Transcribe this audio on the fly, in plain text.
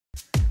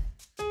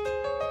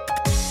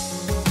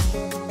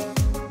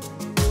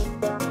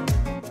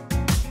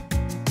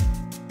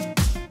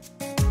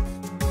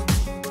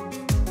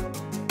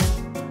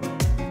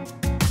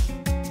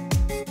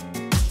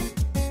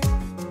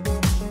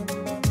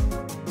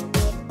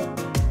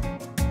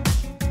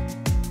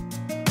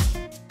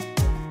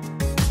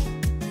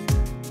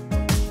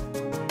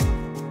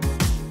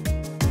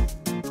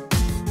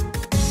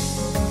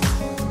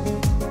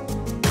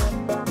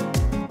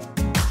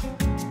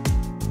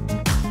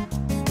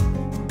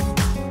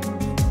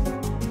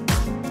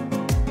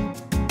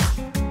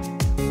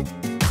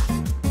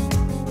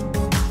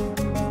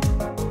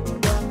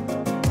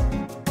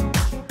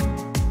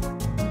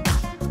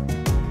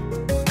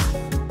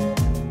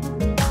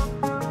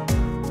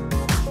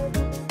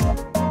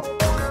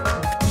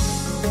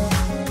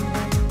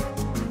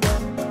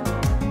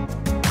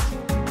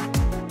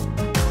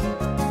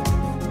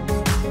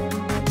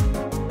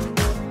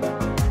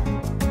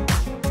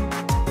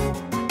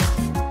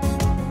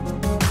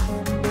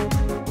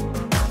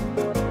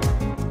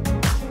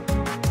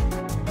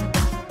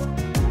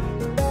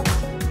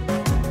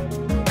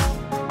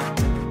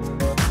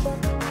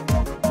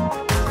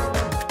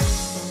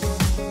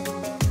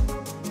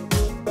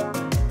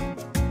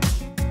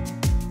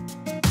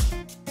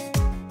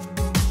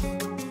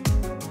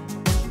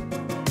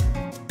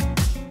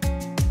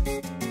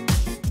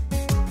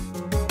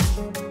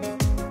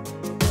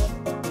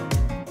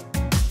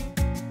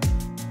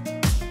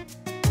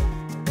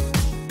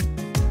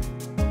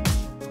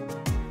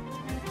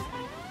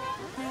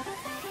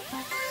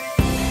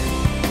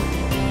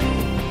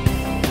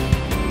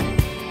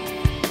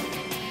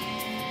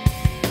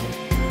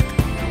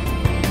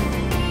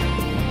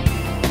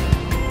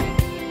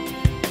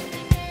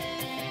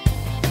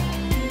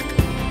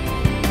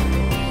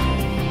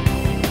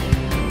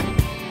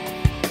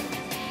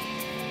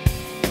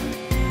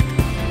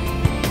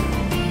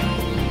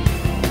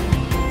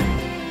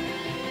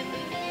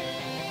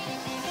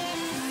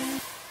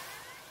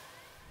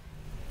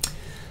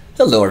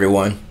Hello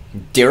everyone,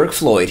 Derek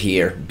Floyd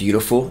here,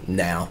 Beautiful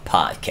Now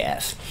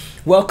Podcast.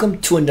 Welcome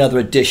to another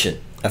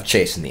edition of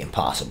Chasing the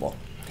Impossible.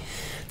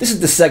 This is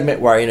the segment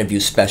where I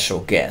interview special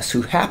guests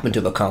who happen to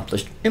have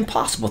accomplished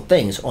impossible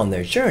things on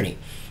their journey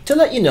to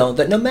let you know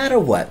that no matter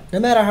what,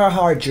 no matter how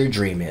hard your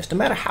dream is, no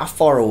matter how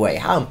far away,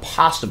 how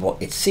impossible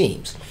it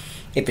seems,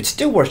 if it's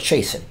still worth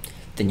chasing,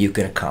 then you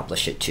can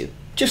accomplish it too,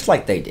 just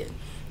like they did.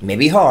 It may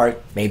be hard,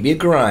 maybe a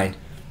grind,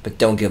 but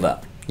don't give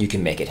up. You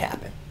can make it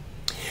happen.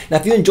 Now,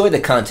 if you enjoy the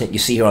content you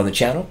see here on the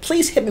channel,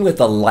 please hit me with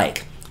a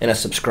like and a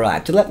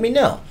subscribe to let me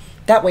know.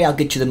 That way I'll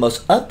get you the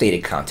most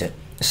updated content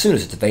as soon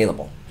as it's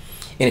available.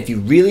 And if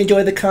you really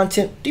enjoy the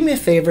content, do me a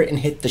favor and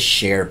hit the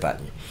share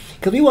button,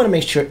 because we want to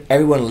make sure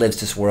everyone lives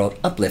this world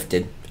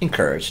uplifted,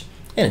 encouraged,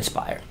 and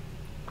inspired.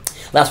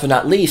 Last but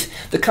not least,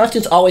 the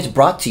content's always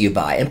brought to you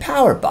by and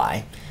powered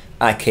by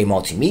IK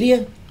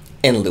Multimedia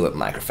and Lewitt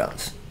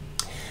Microphones.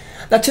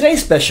 Now,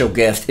 today's special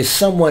guest is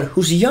someone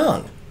who's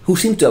young, who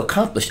seems to have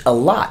accomplished a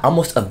lot,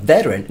 almost a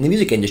veteran in the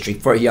music industry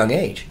for a young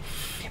age.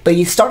 But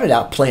he started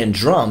out playing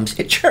drums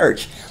at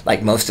church,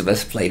 like most of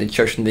us played at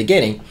church in the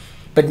beginning.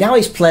 But now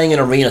he's playing in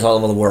arenas all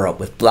over the world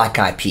with Black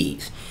Eyed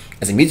Peas.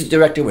 As a music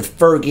director with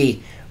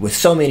Fergie, with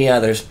so many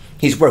others,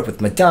 he's worked with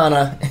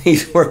Madonna,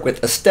 he's worked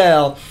with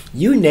Estelle,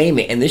 you name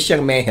it, and this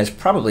young man has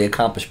probably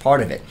accomplished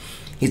part of it.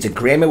 He's a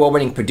Grammy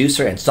Award-winning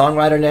producer and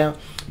songwriter now,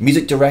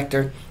 music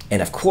director,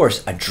 and of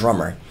course, a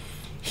drummer.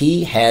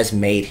 He has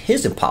made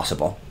his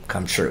impossible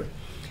come true.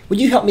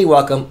 Would you help me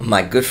welcome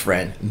my good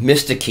friend,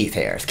 Mr. Keith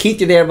Harris? Keith,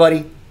 you there,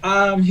 buddy?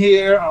 I'm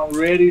here. I'm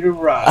ready to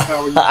rock.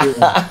 How are you doing?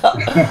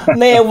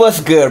 Man,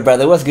 what's good,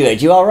 brother? What's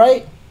good? You all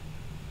right?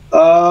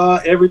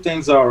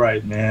 Everything's all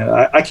right, man.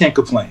 I can't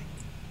complain.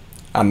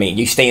 I mean,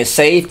 you staying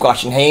safe,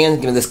 washing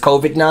hands, giving this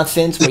COVID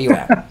nonsense? Where you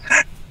at?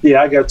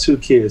 Yeah, I got 2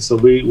 kids, so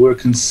we're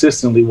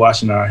consistently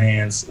washing our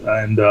hands,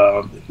 and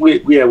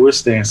we're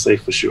staying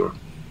safe for sure.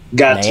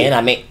 Got to.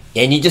 I mean,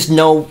 and you just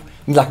know,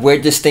 like,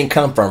 where'd this thing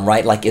come from,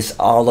 right? Like, it's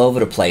all over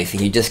the place,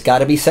 and you just got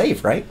to be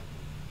safe, right?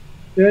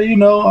 Yeah, you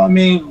know, I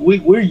mean,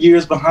 we're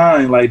years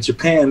behind. Like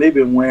Japan, they've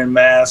been wearing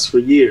masks for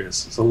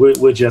years, so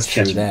we're just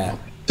catching that.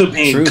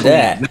 True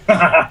that.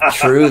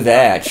 True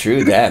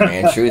that,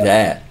 man. True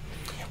that.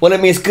 Well, I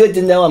mean, it's good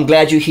to know. I'm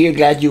glad you're here.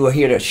 Glad you were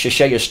here to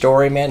share your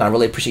story, man. I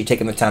really appreciate you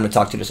taking the time to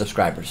talk to the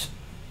subscribers.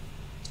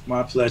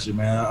 My pleasure,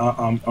 man.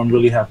 I'm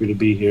really happy to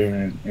be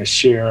here and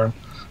share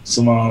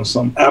some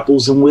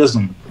apples and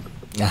wisdom.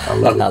 I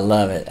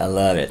love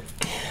it.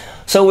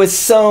 So with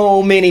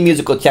so many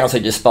musical talents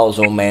at your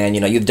disposal, man, you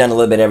know, you've done a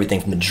little bit of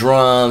everything from the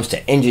drums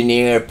to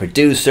engineer,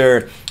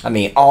 producer, I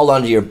mean, all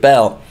under your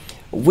belt.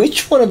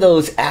 Which one of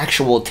those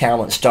actual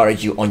talents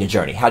started you on your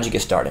journey? How'd you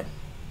get started?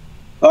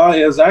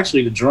 It was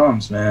actually the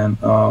drums, man.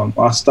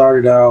 I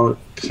started out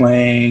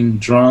playing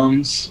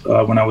drums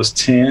when I was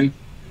 10,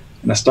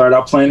 and I started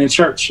out playing in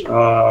church.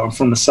 I'm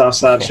from the south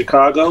side of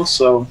Chicago,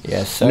 so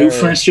yes, sir. New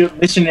Friendship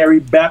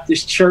Missionary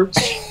Baptist Church.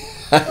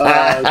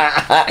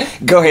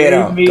 Go ahead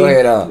on.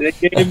 They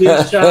gave me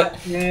a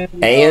shot, man.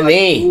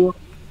 AME.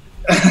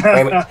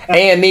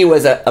 AME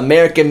was an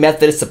American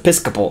Methodist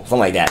Episcopal, something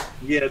like that.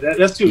 Yeah,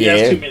 that's too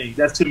many.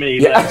 That's too many.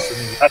 Yeah.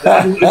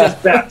 I'm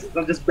just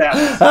Baptist.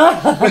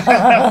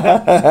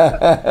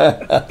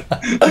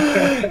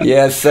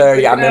 Yes, sir.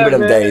 Yeah, I remember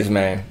them days,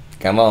 man.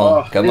 Come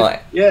on.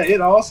 Yeah,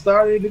 it all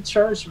started at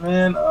church,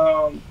 man.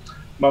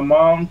 My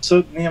mom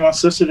took me and my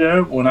sister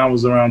there when I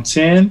was around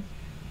 10.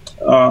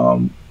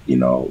 You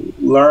know,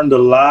 learned a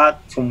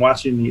lot from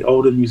watching the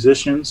older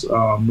musicians.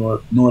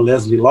 Nor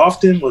Leslie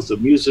Lofton was the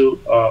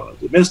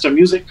minister of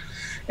music,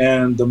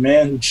 and the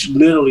man who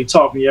literally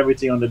taught me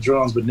everything on the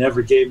drums but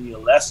never gave me a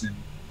lesson,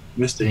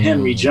 Mr.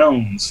 Henry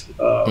Jones.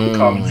 We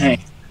call him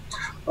Hank.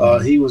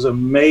 He was an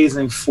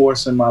amazing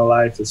force in my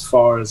life as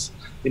far as,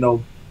 you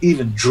know,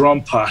 even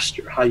drum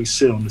posture, how you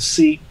sit on the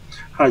seat,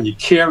 how you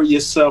carry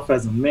yourself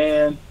as a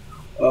man.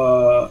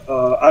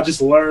 I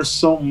just learned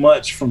so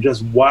much from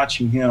just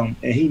watching him,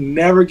 and he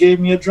never gave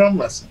me a drum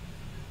lesson.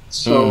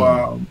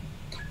 So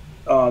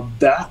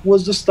that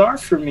was the start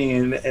for me,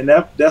 and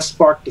that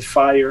sparked the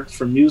fire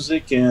for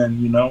music, and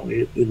you know,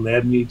 it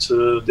led me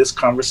to this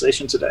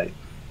conversation today.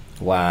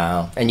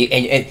 Wow. And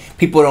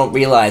people don't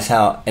realize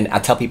how, and I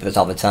tell people this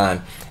all the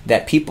time,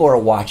 that people are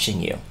watching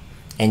you.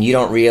 And you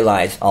don't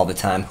realize all the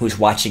time who's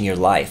watching your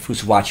life,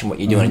 who's watching what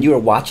you're doing. And you were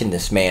watching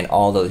this man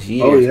all those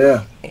years. Oh,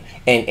 yeah.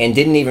 And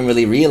didn't even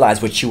really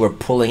realize what you were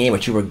pulling in,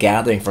 what you were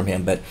gathering from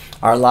him. But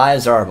our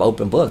lives are an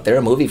open book. They're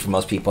a movie for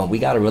most people. And we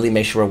got to really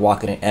make sure we're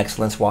walking in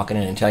excellence, walking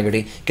in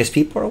integrity, because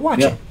people are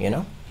watching, you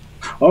know?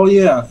 Oh,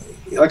 yeah.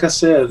 Like I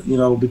said, you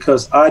know,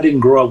 because I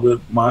didn't grow up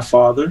with my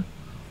father.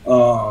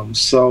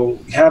 So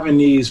having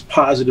these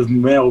positive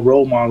male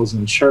role models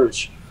in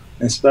church,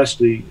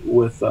 especially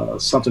with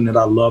something that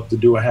I love to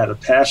do, I had a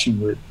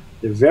passion with,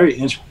 they're very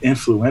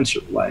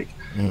influential. Like,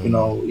 you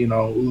know,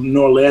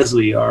 Nor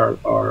Leslie, our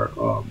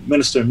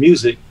minister of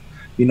music,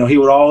 you know, he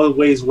would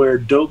always wear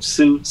dope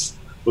suits,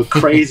 with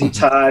crazy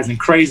ties and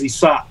crazy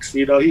socks.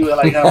 You know, he would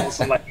like have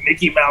some like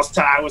Mickey Mouse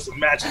tie with some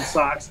matching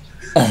socks.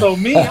 So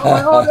me, I'm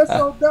like, oh, that's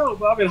so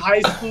dope. I'm in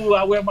high school.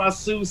 I wear my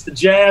suits, the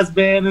jazz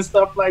band and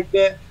stuff like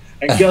that.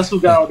 And guess who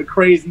got all the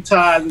crazy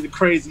ties and the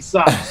crazy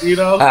socks, you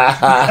know?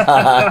 That's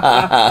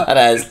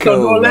cool,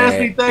 so, man.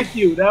 Leslie, thank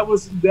you.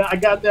 I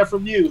got that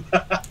from you.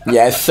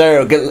 Yes,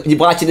 sir. You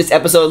watching this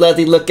episode,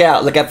 Leslie? Look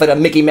out. Look out for the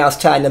Mickey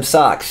Mouse tie and them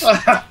socks.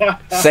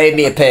 Save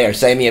me a pair.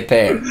 Save me a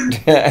pair.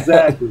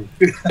 Exactly.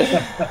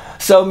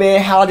 So,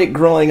 man, how did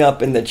growing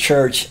up in the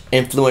church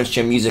influence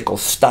your musical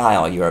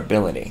style, your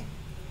ability?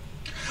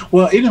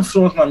 Well, it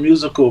influenced my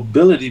musical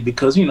ability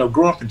because, you know,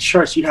 growing up in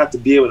church, you have to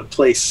be able to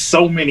play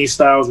so many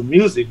styles of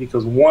music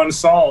because one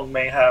song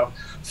may have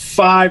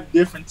 5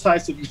 different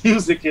types of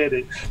music in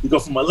it. You go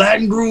from a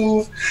Latin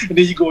groove, and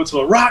then you go into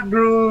a rock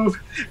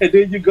groove, and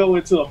then you go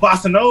into a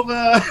bossa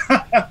nova.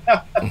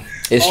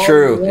 It's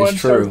true. It's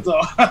true.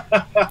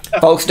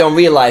 Folks don't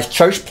realize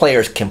church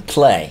players can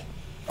play.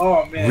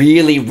 Oh, man.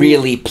 Really,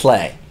 really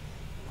play.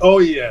 Oh,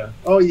 yeah.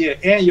 Oh, yeah.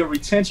 And your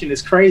retention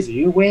is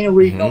crazy. We ain't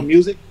reading no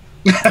music.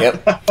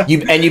 Yep. You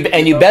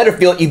better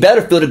feel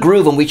the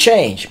groove when we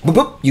change.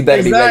 You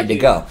better be ready to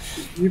go.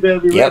 You better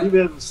be ready. You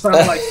better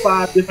sound like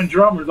 5 different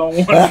drummers on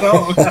one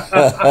song.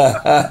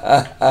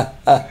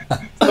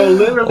 So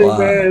literally,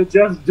 man,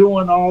 just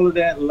doing all of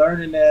that,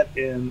 learning that,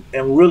 and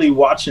really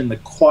watching the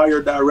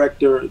choir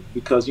director,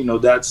 because you know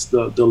that's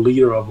the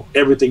leader of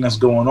everything that's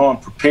going on,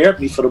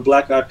 prepared me for the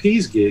Black Eyed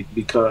Peas gig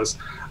because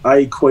I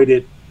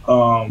equated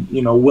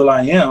you know,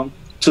 will.i.am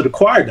to the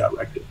choir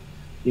director.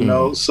 You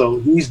know, so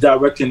he's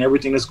directing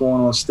everything that's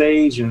going on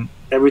stage and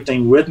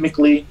everything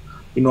rhythmically.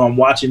 You know, I'm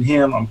watching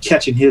him. I'm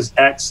catching his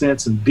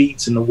accents and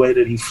beats and the way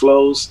that he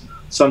flows.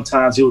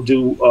 Sometimes he'll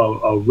do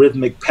a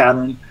rhythmic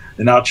pattern,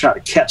 and I'll try to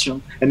catch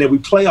him, and then we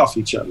play off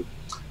each other.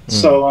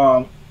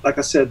 So, like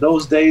I said,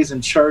 those days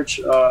in church,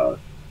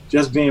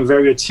 just being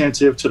very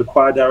attentive to the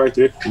choir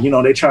director. You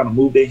know, they trying to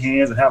move their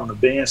hands and having the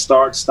band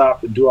start,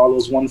 stop, and do all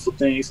those wonderful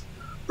things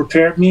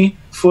prepared me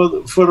for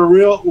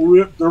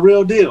the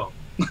real deal.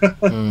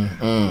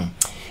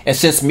 And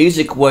since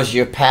music was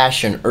your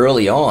passion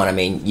early on, I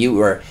mean, you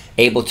were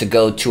able to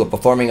go to a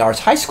performing arts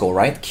high school,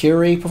 right?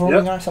 Curie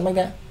Performing Arts, something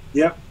like that?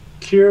 Yep.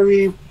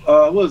 Curie,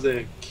 what was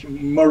it?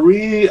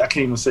 Marie, I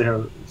can't even say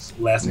her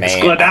last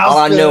name. Man, all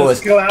I know is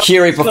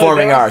Curie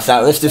Performing Arts.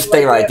 Now, let's just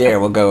stay right there.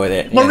 We'll go with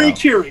it. Marie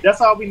Curie, that's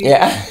all we need.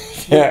 Yeah.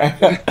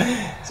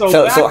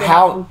 So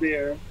how I was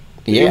there,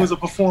 it was a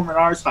performing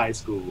arts high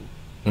school.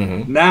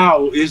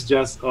 Now it's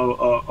just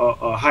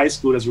a high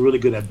school that's really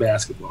good at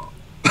basketball.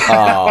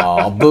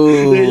 Oh,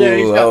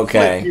 boo!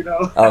 Okay, you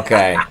know?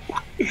 Okay.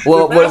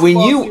 Well,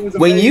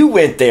 when you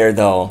went there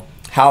though,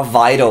 how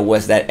vital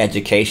was that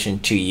education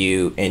to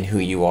you and who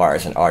you are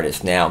as an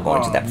artist now,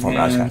 going to that performing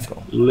arts high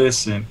school?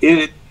 Listen,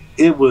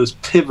 it was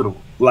pivotal.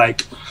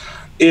 Like,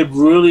 it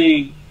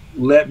really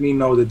let me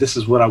know that this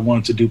is what I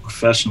wanted to do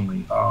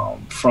professionally.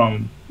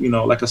 From, you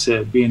know, like I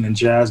said, being in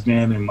jazz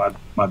band and my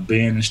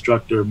band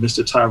instructor,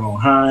 Mr. Tyrone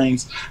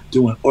Hines,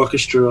 doing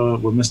orchestra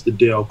with Mr.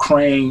 Dale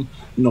Crane,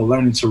 you know,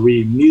 learning to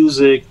read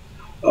music,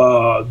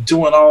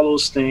 doing all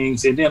those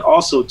things. And then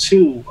also,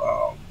 too,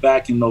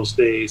 back in those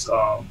days,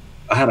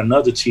 I had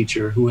another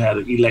teacher who had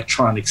an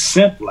electronic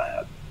synth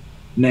lab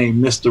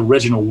named Mr.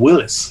 Reginald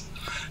Willis.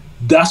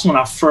 That's when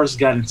I first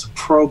got into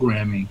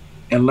programming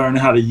and learning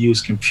how to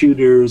use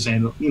computers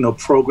and, you know,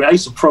 program. I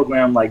used to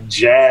program like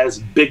jazz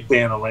big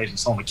band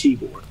arrangements on the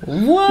keyboard.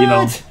 What? You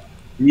know?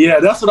 Yeah,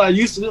 that's what I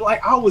used to do.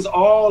 Like, I was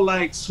all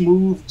like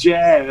smooth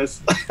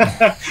jazz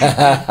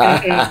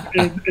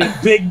and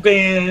big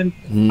band.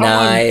 Nice.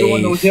 I wasn't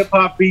doing those hip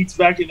hop beats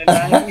back in the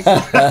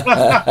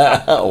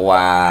 90s.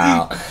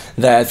 Wow,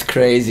 that's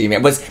crazy,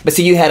 man. But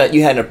see, you had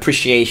an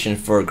appreciation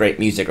for great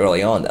music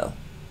early on, though.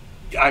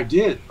 I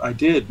did,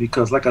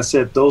 because like I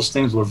said, those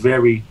things were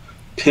very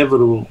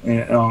pivotal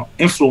and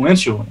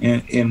influential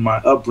in my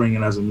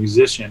upbringing as a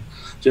musician.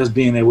 Just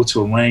being able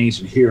to arrange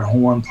and hear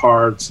horn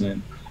parts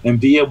and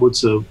be able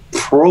to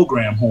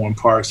program horn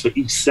parts for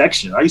each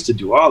section. I used to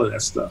do all of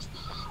that stuff.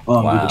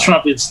 The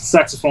trumpets, the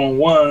saxophone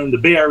one, the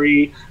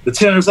bari, the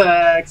tenor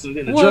sax, and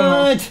then the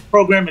drums,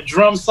 programming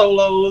drum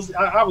solos.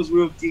 I was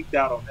real geeked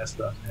out on that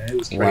stuff, man. It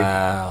was crazy.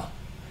 Wow.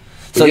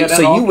 So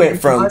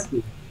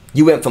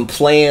you went from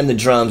playing the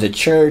drums at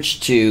church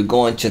to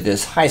going to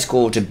this high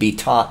school to be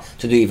taught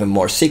to do even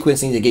more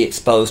sequencing, to get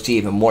exposed to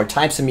even more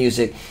types of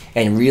music,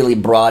 and really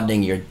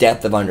broadening your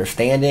depth of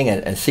understanding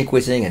and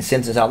sequencing and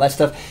synthesis, all that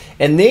stuff.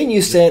 And then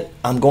you said,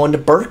 "I'm going to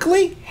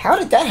Berklee." How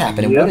did that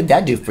happen, and what did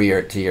that do for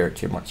your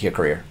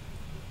career?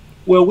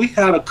 Well, we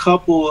had a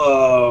couple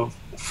of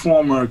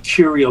former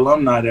Curie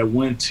alumni that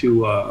went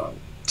to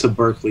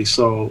Berklee.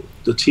 So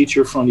the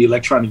teacher from the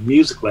electronic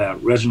music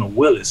lab, Reginald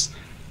Willis,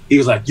 he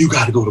was like, "You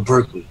got to go to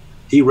Berklee."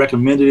 He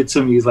recommended it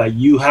to me. He's like,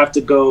 "You have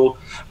to go."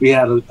 We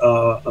had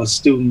a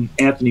student,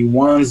 Anthony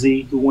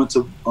Wanzi, who went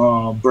to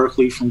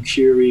Berklee from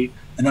Curie,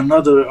 and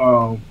another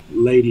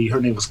lady,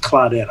 her name was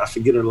Claudette. I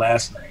forget her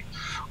last name.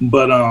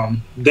 But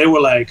they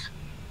were like,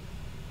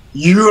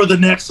 "You're the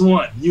next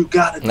one. You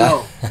got to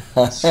go."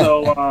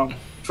 So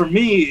for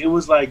me, it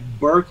was like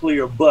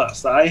Berklee or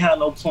bust. I had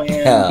no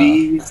plan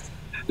B.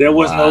 There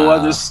was no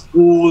other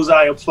schools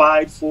I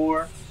applied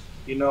for.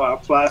 You know, I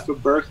applied for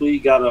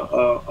Berklee, got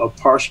a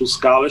partial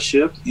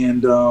scholarship,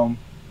 and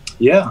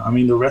yeah, I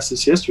mean, the rest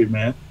is history,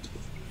 man.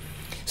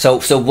 So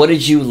what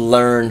did you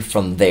learn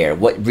from there?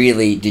 What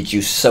really did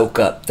you soak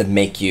up to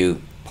make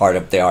you part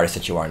of the artist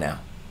that you are now?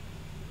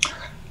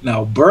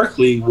 Now,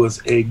 Berklee was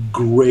a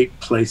great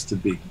place to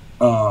be.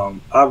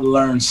 I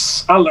learned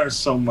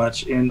so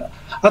much, and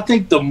I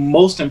think the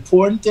most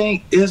important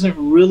thing isn't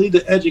really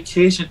the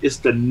education; it's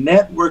the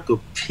network of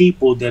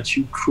people that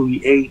you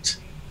create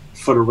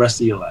for the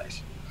rest of your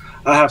life.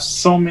 I have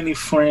so many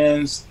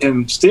friends,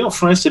 and still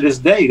friends to this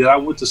day, that I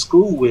went to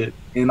school with,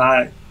 and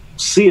I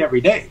see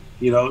every day.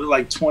 You know,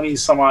 like 20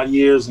 some odd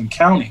years and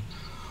counting.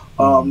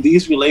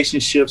 These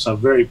relationships are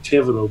very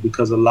pivotal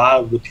because a lot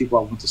of the people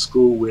I went to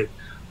school with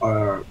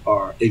are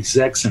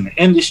execs in the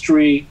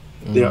industry.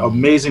 They're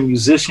amazing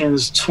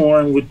musicians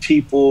touring with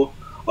people,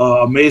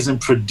 amazing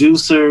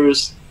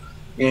producers.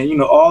 And, you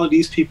know, all of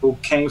these people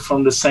came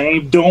from the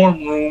same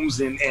dorm rooms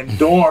and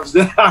dorms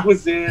that I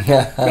was in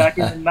back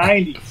in the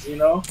 90s, you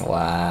know?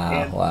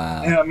 Wow,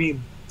 wow. And I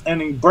mean,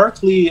 and in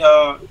Berklee,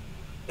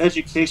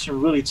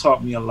 education really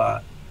taught me a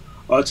lot.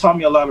 It taught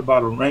me a lot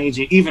about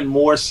arranging, even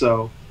more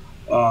so,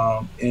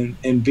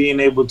 in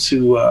being able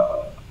to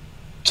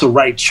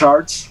write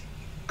charts.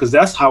 Because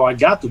that's how I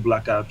got the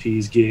Black Eyed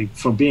Peas gig,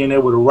 from being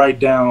able to write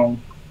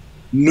down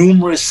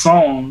numerous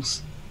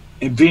songs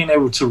and being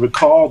able to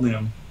recall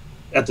them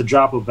at the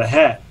drop of a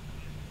hat,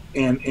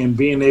 and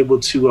being able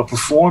to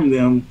perform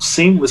them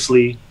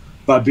seamlessly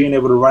by being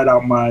able to write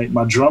out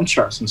my drum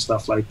charts and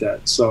stuff like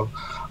that. So,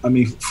 I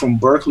mean, from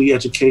Berklee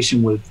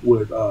education with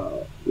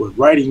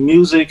writing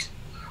music,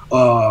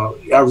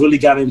 I really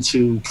got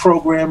into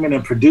programming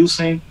and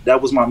producing.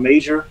 That was my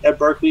major at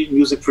Berklee,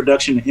 music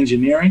production and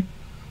engineering.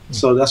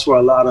 So that's where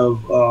a lot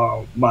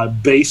of my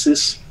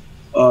basis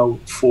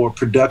for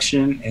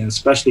production and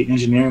especially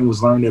engineering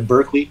was learned at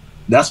Berklee.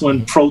 That's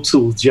when Pro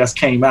Tools just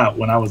came out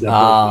when I was at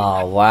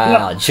Berklee. Oh,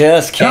 wow. You know,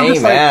 just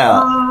came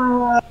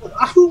out.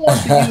 Who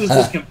wants to use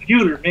this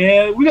computer,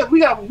 man? We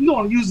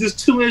want to use this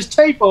 2-inch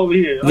tape over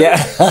here. Yeah.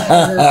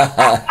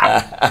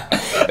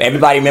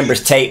 Everybody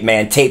remembers tape,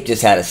 man. Tape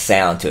just had a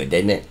sound to it,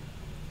 didn't it?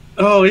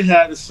 Oh, it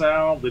had a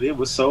sound, but it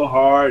was so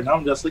hard. And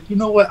I'm just like, you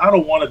know what? I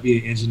don't want to be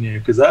an engineer,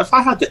 because if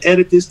I had to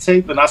edit this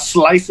tape and I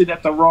slice it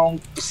at the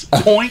wrong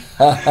point,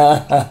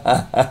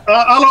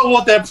 I don't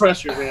want that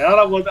pressure, man. I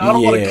don't want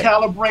to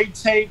calibrate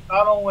tape.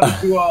 I don't want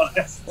to do all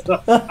that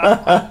stuff.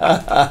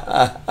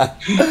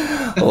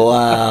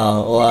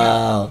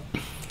 Wow.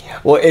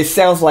 Well, it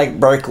sounds like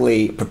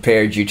Berklee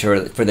prepared you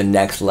for the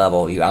next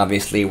level. You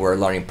obviously were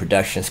learning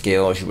production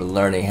skills. You were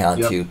learning how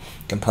to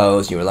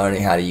compose. You were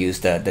learning how to use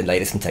the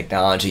latest in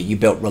technology. You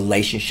built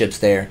relationships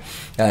there,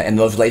 and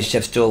those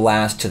relationships still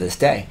last to this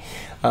day.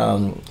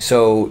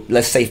 So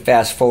let's say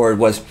fast forward,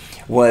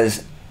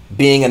 was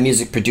being a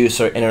music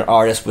producer and an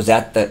artist, was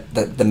that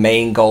the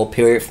main goal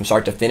period from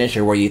start to finish,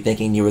 or were you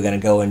thinking you were going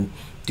to go and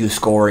do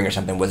scoring or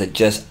something? Was it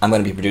just, I'm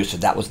going to be a producer,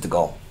 that was the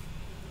goal?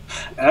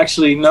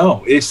 Actually,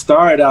 no. It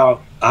started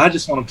out, I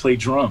just want to play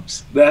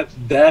drums. That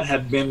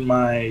had been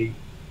my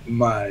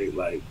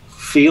like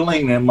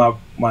feeling and my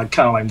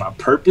kind of like my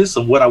purpose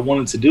of what I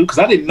wanted to do, because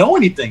I didn't know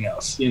anything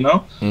else, you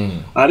know.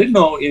 I didn't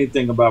know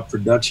anything about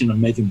production or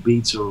making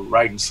beats or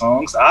writing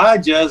songs. I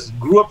just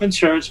grew up in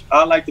church.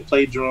 I like to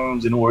play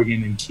drums and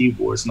organ and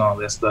keyboards and all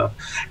that stuff.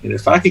 And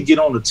if I could get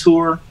on a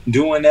tour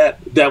doing that,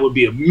 that would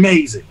be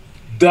amazing.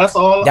 That's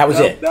all. That was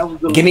it.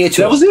 Give me a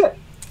tour. That was it.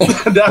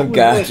 That was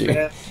Got it, you.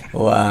 man.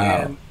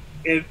 Wow.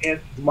 And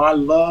my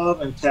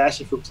love and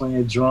passion for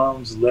playing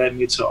drums led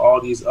me to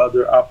all these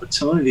other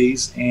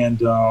opportunities,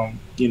 and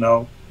you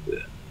know,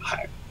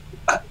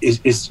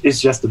 it's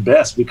just the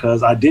best,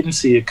 because I didn't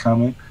see it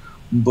coming,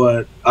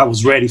 but I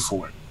was ready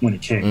for it when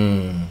it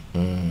came.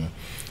 And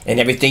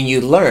everything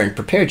you learned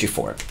prepared you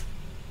for it.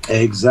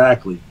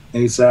 Exactly.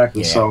 Yeah,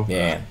 so,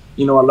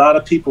 you know, a lot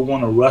of people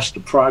want to rush the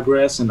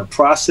progress and the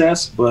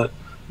process, but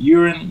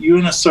you're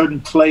in a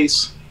certain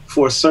place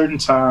for a certain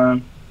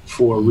time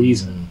for a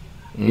reason.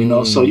 You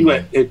know, so you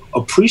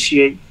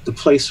appreciate the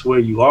place where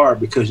you are,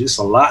 because it's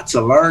a lot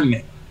to learn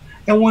there.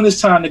 And when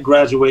it's time to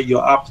graduate,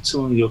 your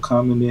opportunity will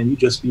come, and then you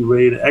just be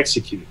ready to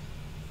execute.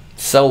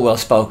 So well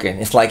spoken.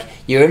 It's like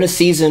you're in a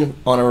season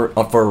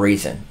for a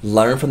reason.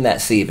 Learn from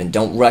that season.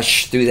 Don't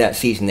rush through that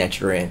season that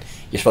you're in.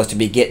 You're supposed to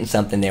be getting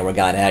something there where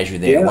God has you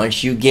there. Yeah.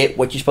 Once you get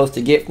what you're supposed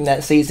to get from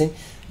that season,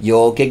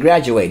 you'll get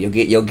graduated.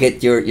 You'll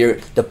get your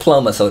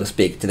diploma, so to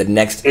speak, to the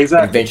next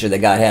adventure that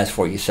God has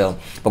for you. So,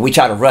 but we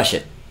try to rush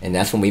it, and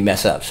that's when we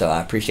mess up. So I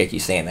appreciate you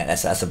saying that.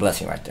 That's a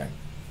blessing right there.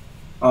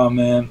 Oh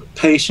man,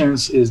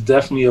 patience is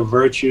definitely a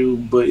virtue,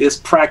 but it's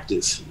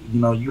practice.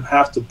 You know, you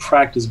have to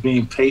practice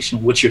being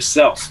patient with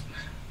yourself.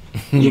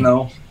 You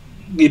know,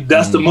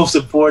 that's the most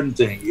important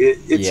thing.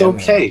 It's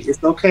okay. Man.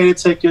 It's okay to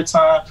take your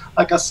time.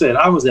 Like I said,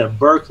 I was at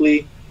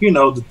Berklee. You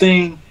know, the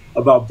thing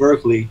about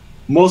Berklee,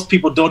 most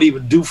people don't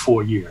even do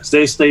 4 years.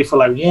 They stay for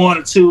like 1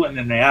 or 2, and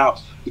then they're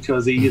out,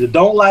 because they either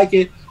don't like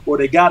it or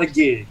they got a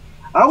gig.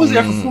 I was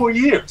there for 4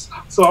 years.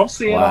 So I'm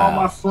seeing all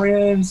my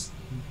friends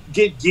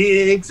get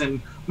gigs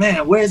and,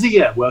 man, where's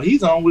he at? Well,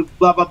 he's on with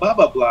blah, blah, blah,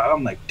 blah, blah.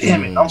 I'm like,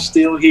 damn it, I'm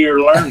still here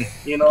learning.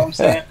 You know what I'm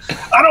saying?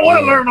 I don't want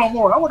to learn no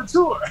more. I want to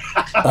tour.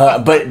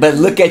 But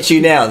look at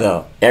you now,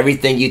 though.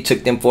 Everything you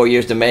took them 4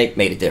 years to make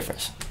made a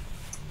difference.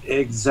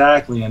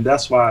 Exactly. And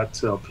that's why I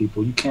tell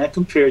people, you can't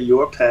compare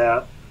your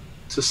path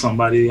to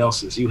somebody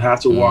else's. You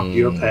have to walk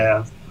your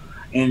path.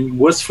 And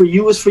what's for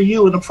you is for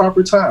you in the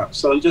proper time.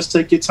 So you just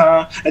take your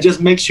time and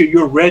just make sure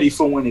you're ready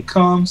for when it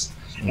comes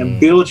and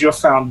build your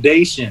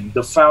foundation.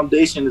 The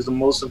foundation is the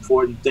most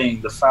important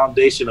thing. The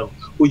foundation of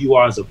who you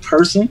are as a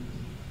person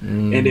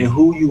and then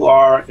who you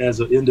are as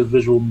an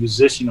individual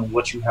musician and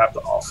what you have to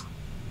offer.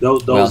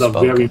 Those are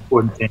very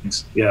important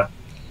things. Yeah.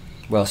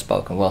 Well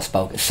spoken, well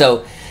spoken.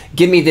 So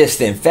give me this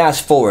then.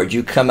 Fast forward,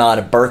 you come out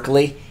of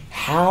Berklee.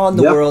 How in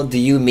the world do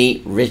you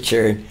meet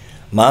Richard,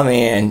 my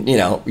man, you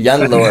know,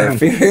 Young Lord,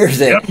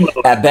 Fears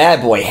at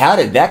Bad Boy? How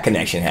did that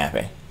connection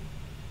happen?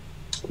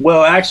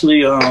 Well, actually,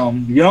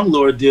 Young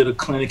Lord did a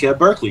clinic at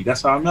Berklee.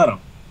 That's how I met him.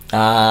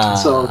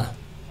 So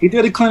he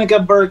did a clinic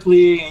at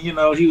Berklee, and, you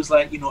know, he was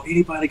like, you know,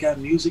 anybody got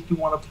music you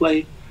want to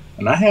play?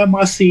 And I had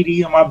my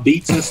CD and my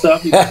beats and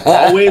stuff. You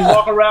always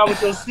walk around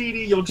with your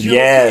CD, your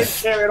children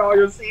carrying all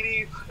your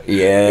CDs.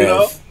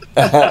 Yes.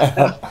 You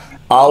know?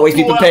 Always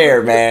be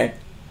prepared, man.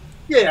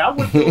 Yeah, I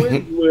went through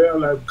it. Well,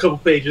 like a couple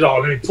pages. Oh,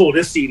 let me pull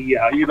this CD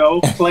out. You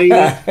know, play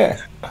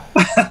it.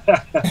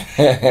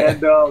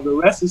 And the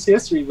rest is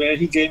history, man.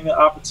 He gave me an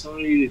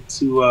opportunity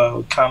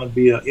to kind of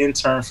be an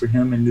intern for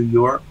him in New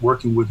York,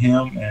 working with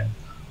him. And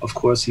of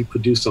course, he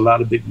produced a lot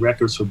of big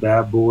records for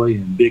Bad Boy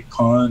and Big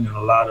Pun and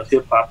a lot of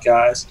hip hop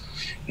guys.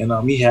 And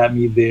he had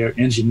me there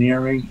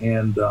engineering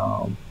and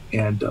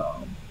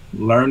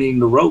learning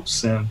the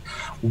ropes. And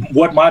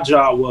what my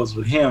job was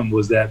with him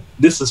was that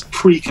this is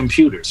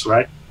pre-computers,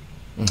 right?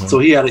 So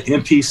he had an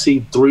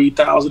MPC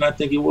 3000, I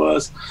think it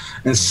was,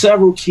 and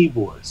several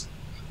keyboards.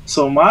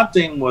 So my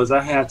thing was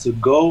I had to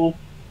go,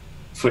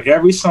 for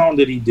every song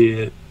that he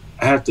did,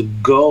 I had to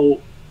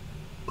go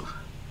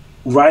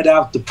write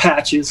out the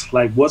patches,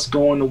 like what's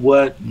going to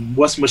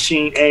what's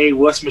machine A,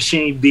 what's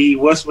machine B,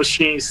 what's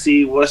machine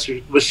C, what's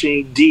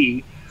machine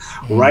D,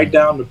 write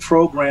down the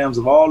programs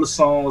of all the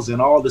songs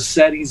and all the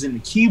settings in the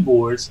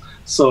keyboards.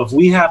 So if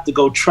we have to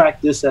go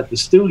track this at the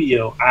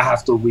studio, I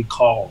have to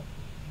recall.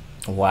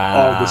 All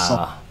the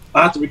songs.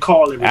 I have to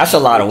recall everything. That's a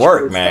lot of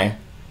work, man.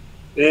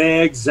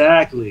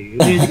 Exactly.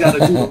 And then you got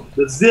to do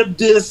the zip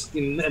disk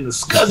and the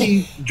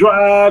SCSI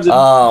drives.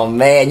 Oh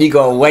man, you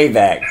going way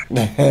back.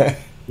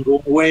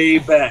 Way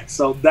back.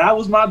 So that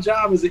was my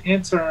job as an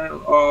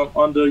intern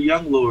under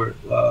Young Lord,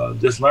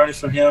 just learning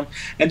from him.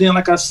 And then,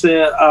 like I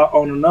said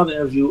on another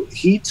interview,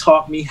 he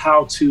taught me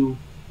how to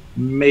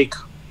make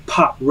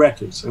pop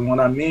records. And what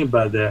I mean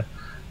by that,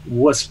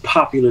 what's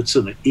popular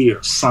to the ear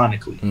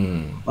sonically,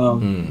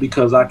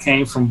 because I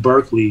came from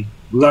Berklee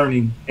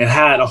learning and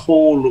had a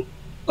whole,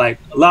 like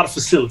a lot of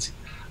facility,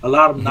 a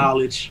lot of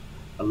knowledge,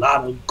 a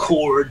lot of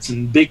chords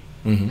and big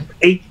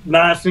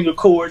 8-9 finger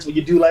chords when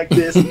you do like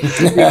this,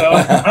 you know.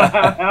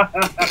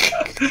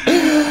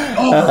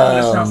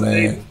 That sounds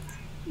amazing.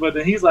 But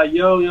then he's like,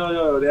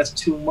 yo, that's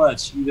too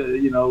much.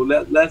 You know,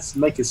 let's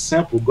make it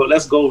simple.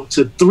 Let's go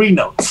to 3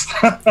 notes.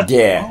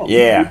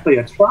 You play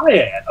a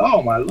triad.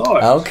 Oh my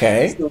Lord.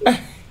 Okay.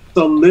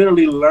 So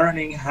literally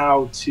learning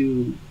how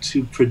to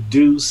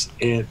produce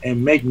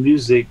and make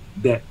music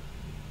that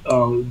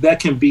that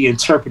can be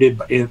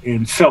interpreted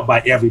and felt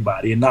by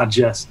everybody and not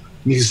just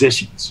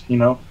musicians. You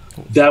know,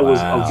 that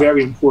was a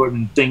very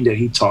important thing that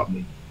he taught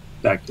me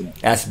back then.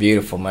 That's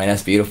beautiful, man.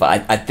 That's beautiful.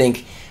 I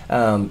think.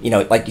 You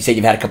know, like you said,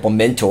 you've had a couple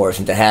mentors,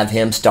 and to have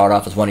him start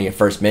off as one of your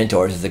first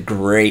mentors is a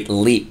great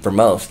leap for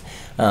most.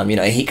 You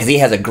know, because he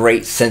has a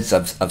great sense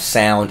of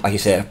sound, like you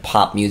said, of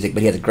pop music, but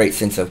he has a great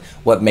sense of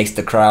what makes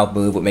the crowd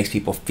move, what makes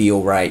people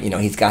feel right. You know,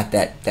 he's got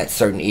that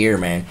certain ear,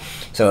 man.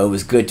 So it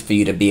was good for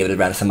you to be able to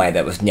run somebody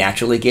that was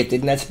naturally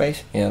gifted in that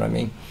space. You know what I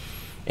mean?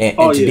 And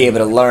to be able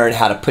to learn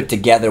how to put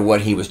together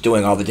what he was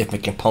doing, all the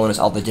different components,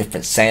 all the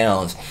different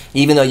sounds.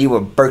 Even though you were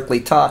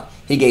Berklee taught,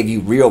 he gave you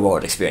real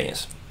world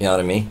experience. You know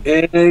what I mean?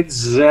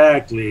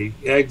 Exactly.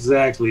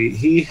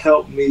 He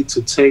helped me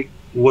to take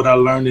what I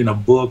learned in a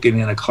book and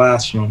in a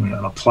classroom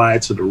and apply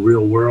it to the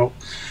real world.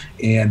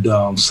 And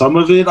some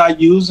of it I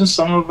used and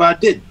some of it I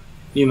didn't,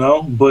 you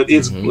know. But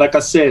it's like I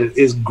said,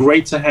 it's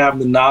great to have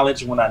the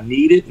knowledge when I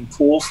need it and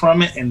pull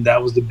from it. And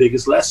that was the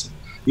biggest lesson.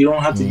 You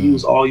don't have to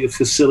use all your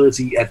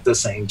facility at the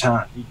same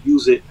time. You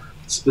use it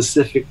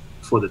specific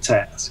for the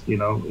task, you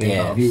know.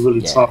 And, he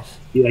really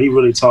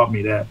taught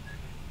me that.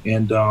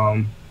 And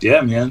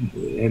yeah, man,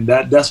 and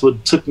that's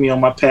what took me on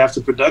my path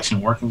to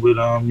production, working with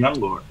Young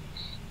Lord.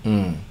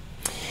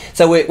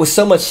 So it was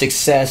so much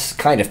success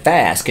kind of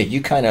fast, because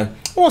you kind of,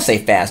 I won't say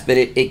fast, but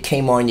it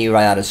came on you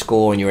right out of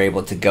school, and you were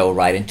able to go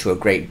right into a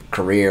great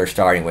career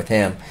starting with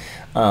him.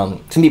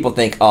 Some people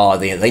think, oh,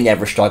 they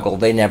never struggled,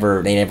 they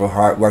never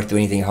worked through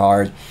anything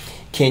hard.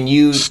 Can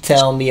you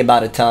tell me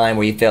about a time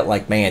where you felt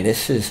like, man,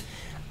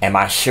 am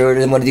I sure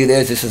that I'm going to do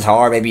this? This is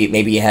hard.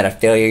 Maybe you had a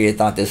failure. You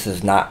thought this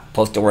is not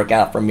supposed to work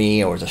out for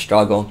me, or it's a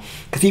struggle.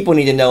 Because people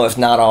need to know it's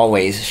not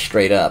always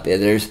straight up.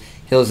 There's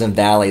hills and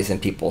valleys in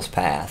people's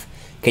path.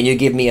 Can you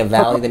give me a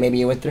valley that maybe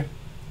you went through?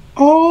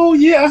 Oh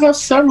yeah, I have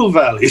several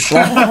valleys.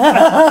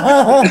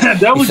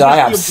 That was I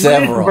have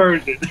several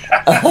version.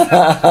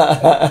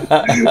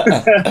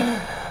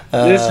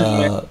 Listen,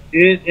 man,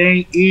 it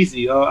ain't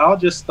easy. I'll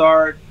just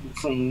start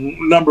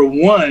from number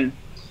one.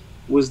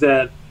 Was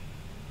that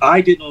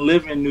I didn't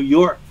live in New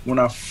York when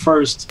I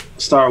first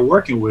started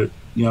working with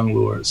Young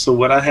Lord. So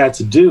what I had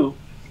to do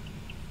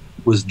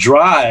was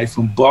drive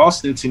from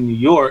Boston to New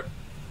York,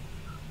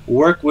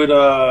 work with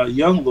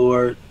Young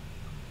Lord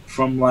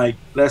from, like,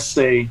 let's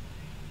say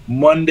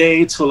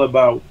Monday till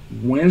about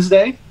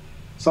Wednesday,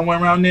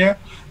 somewhere around there.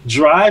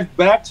 Drive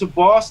back to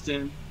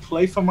Boston,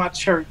 play for my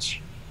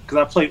church, because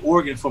I play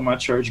organ for my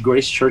church,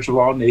 Grace Church of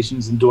All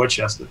Nations in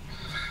Dorchester.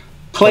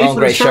 Play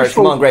for the church.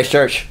 Come on, Grace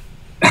Church.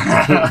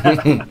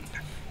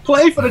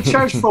 Play for the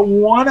church for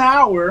 1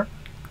 hour,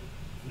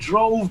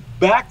 drove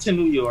back to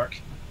New York,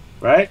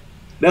 right?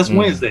 That's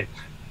Wednesday.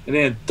 And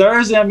then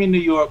Thursday, I'm in New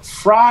York.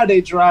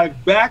 Friday,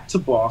 drive back to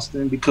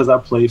Boston because I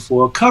played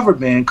for a cover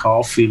band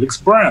called Felix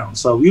Brown.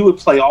 So we would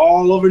play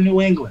all over New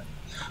England.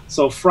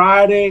 So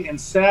Friday and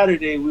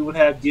Saturday, we would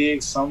have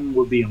gigs. Some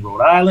would be in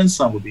Rhode Island,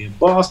 some would be in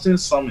Boston,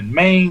 some in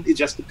Maine. It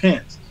just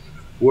depends.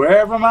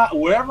 Wherever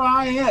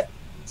I am,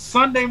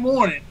 Sunday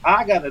morning,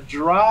 I got to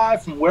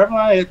drive from wherever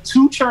I am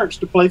to church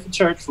to play for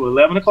church for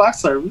 11 o'clock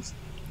service,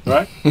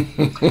 right?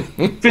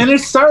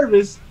 Finish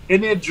service,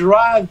 and then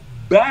drive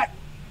back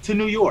to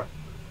New York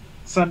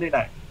Sunday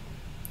night.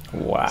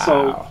 Wow.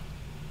 So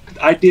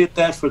I did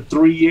that for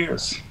 3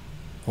 years.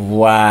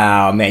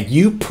 Wow, man.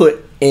 You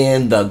put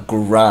in the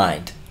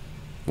grind.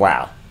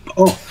 Wow.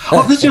 Oh,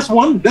 that's just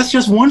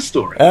one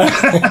story.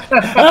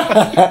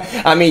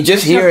 I mean,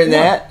 just hearing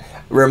that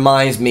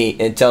reminds me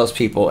and tells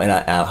people, and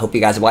I hope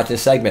you guys are watching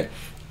this segment,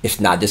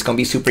 it's not just going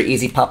to be super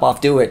easy, pop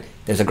off, do it.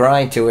 There's a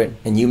grind to it,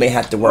 and you may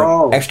have to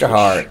work extra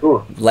hard,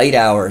 late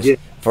hours,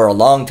 for a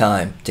long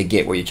time to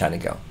get where you're trying to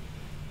go.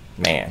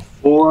 Man.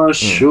 For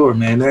sure,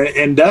 man.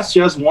 And that's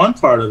just one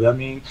part of it. I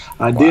mean,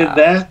 I did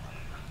that,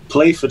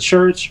 play for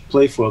church,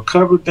 play for a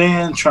cover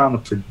band, trying to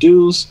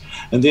produce,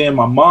 and then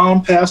my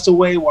mom passed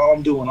away while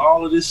I'm doing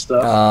all of this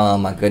stuff. Oh,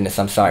 my goodness.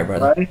 I'm sorry,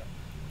 brother. Right?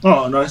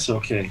 Oh, no, it's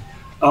okay.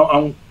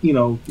 You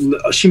know,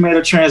 she made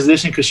a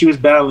transition because she was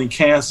battling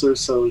cancer,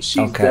 so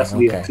she's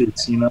definitely at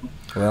peace, you know.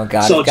 Well,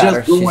 God got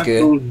her. She's good.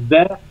 Through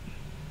that,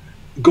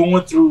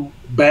 going through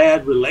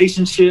bad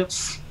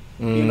relationships,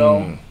 you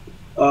know,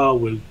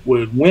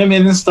 with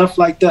women and stuff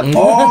like that.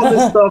 All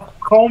this stuff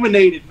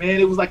culminated, man.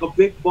 It was like a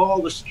big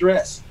ball of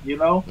stress, you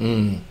know.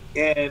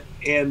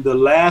 And the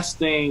last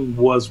thing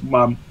was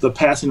the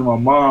passing of my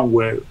mom,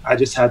 where I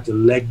just had to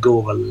let go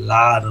of a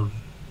lot of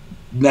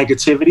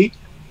negativity.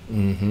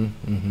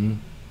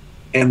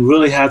 And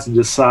really had to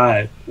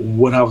decide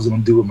what I was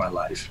going to do with my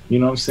life. You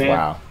know what I'm saying?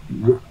 Wow.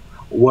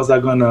 Was I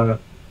going to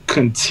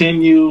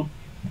continue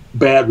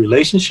bad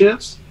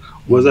relationships?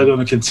 Was I going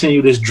to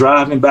continue this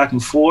driving back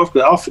and forth?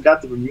 Because I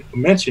forgot to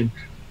mention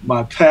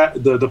the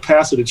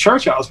pastor of the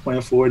church I was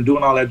playing for and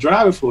doing all that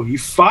driving for. He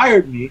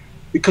fired me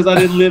because I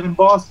didn't live in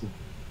Boston.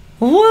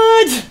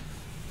 What?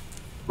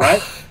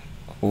 Right?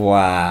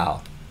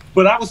 Wow.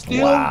 But I was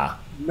still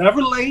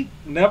never late,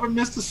 never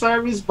missed a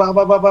service, blah,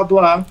 blah, blah, blah,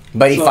 blah.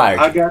 But he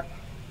fired you.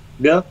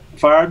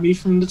 Fired me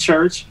from the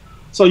church.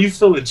 So you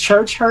feeling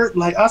church hurt?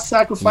 Like, I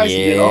sacrificed to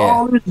get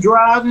all this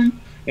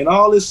driving and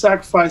all this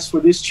sacrifice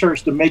for this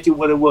church to make it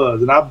what it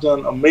was. And I've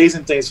done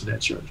amazing things for that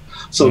church.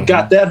 So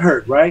got that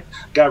hurt, right?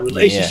 Got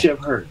relationship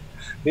hurt.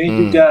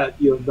 Then you got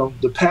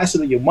the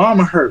passing of your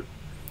mama hurt.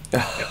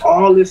 And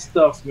all this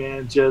stuff,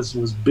 man, just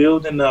was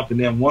building up. And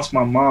then once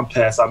my mom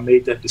passed, I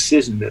made that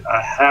decision that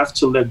I have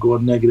to let go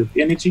of negative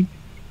energy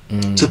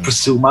to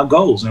pursue my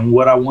goals and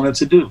what I wanted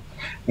to do.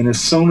 And as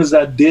soon as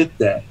I did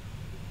that,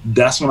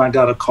 that's when I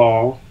got a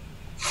call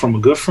from a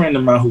good friend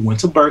of mine who went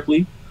to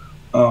Berklee.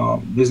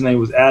 His name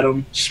was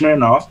Adam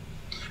Smirnoff,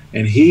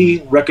 and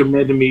he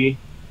recommended me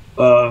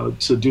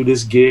to do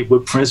this gig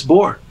with Prince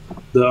Board,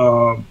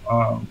 the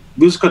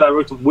musical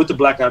director with the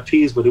Black Eyed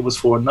Peas, but it was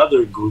for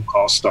another group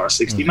called Star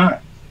 69.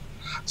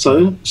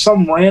 So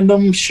some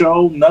random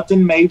show,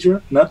 nothing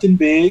major, nothing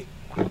big,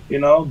 you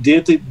know,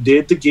 did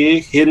the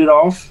gig, hit it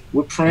off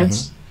with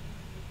Prince,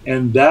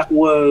 and that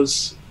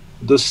was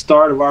the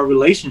start of our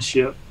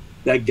relationship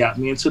that got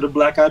me into the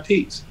Black Eyed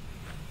Peas.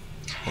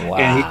 Wow.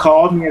 And he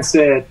called me and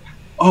said,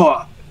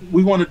 "Oh,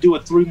 we want to do a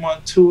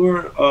 3-month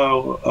tour.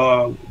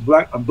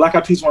 Black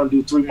Eyed Peas want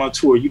to do a 3-month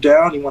tour. You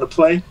down? You want to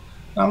play?"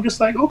 And I'm just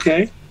like,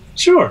 okay,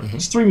 sure.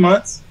 It's 3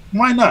 months.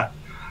 Why not?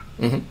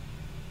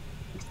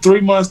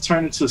 3 months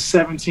turned into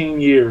 17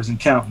 years and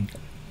counting.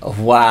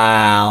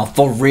 Wow.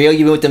 For real?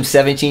 You've been with them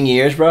 17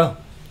 years, bro?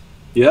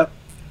 Yep.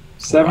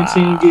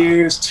 17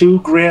 years, 2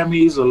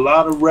 Grammys, a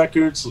lot of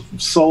records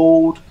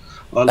sold,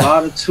 a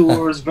lot of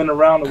tours, been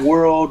around the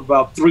world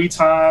about 3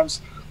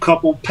 times,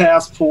 couple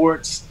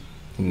passports,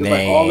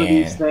 like all of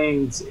these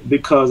things,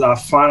 because I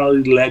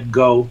finally let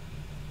go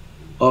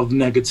of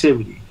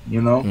negativity,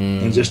 you know,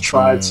 and just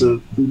tried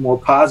to be more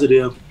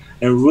positive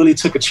and really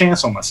took a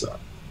chance on myself,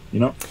 you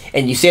know.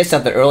 And you said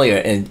something earlier,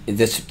 and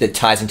this that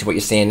ties into what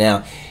you're saying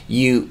now.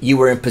 You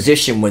were in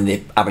position when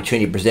the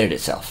opportunity presented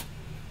itself.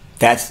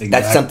 That's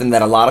something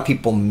that a lot of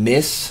people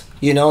miss.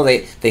 You know,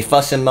 they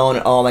fuss and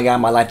moan, oh my God,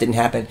 my life didn't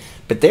happen.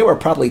 But there were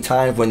probably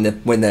times when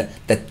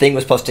the thing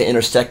was supposed to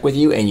intersect with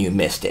you and you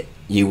missed it.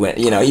 You went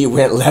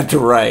left or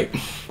right.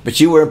 But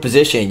you were in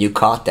position, you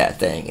caught that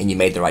thing, and you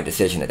made the right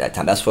decision at that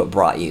time. That's what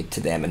brought you to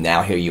them, and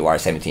now here you are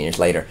 17 years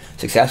later,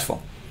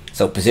 successful.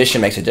 So position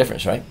makes a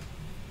difference, right?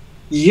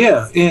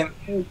 Yeah, and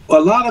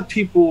a lot of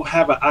people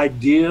have an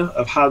idea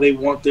of how they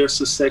want their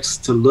success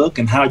to look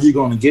and how you're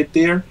going to get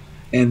there,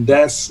 and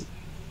that's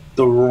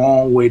the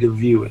wrong way to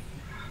view it.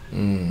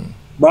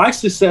 My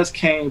success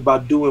came by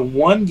doing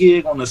one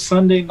gig on a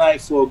Sunday night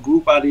for a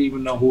group I didn't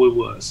even know who it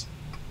was.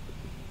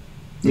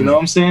 You know what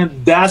I'm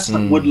saying? That's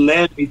what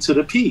led me to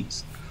the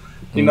P's.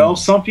 You know,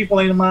 some people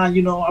ain't mind,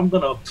 you know, I'm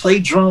going to play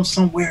drums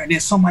somewhere and then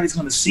somebody's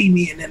going to see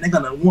me and then they're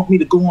going to want me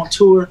to go on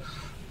tour.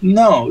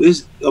 No,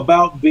 it's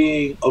about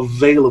being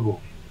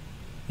available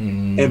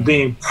and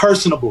being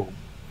personable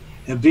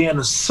and being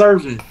a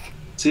servant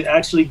to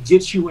actually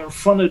get you in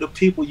front of the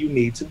people you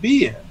need to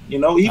be in. You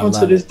know, even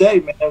to this day,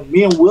 man,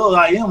 me and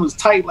will.i.am is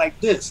tight like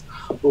this.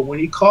 But when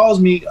he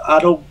calls me, I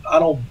don't,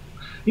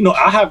 you know,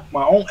 I have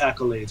my own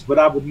accolades, but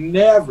I would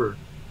never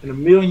in a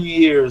million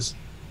years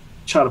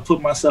try to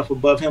put myself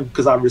above him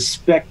because I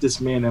respect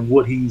this man and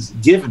what he's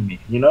given me,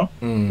 you know?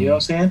 You know what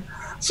I'm saying?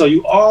 So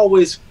you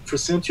always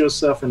present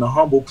yourself in a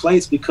humble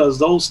place because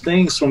those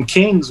things from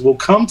kings will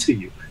come to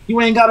you. You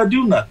ain't got to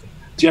do nothing.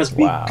 Just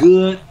be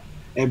good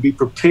and be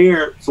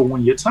prepared for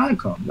when your time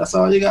comes. That's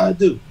all you got to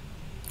do.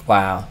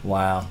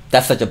 Wow.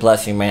 That's such a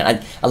blessing,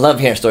 man. I love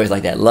hearing stories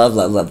like that. Love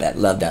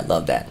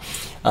that.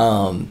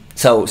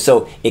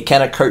 So it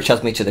kind of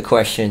tells me to the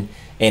question,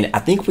 and I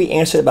think we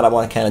answered it, but I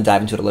want to kind of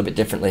dive into it a little bit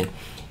differently.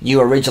 You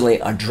were originally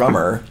a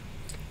drummer,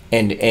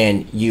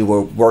 and you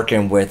were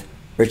working with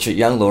Richard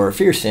Younglord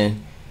Fearson,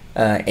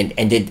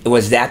 and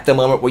was that the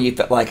moment where you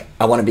felt like,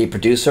 I want to be a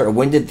producer? Or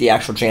when did the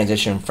actual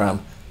transition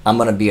from, I'm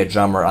going to be a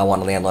drummer, I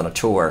want to land on a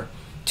tour,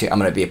 to I'm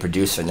going to be a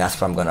producer, and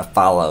that's what I'm going to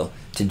follow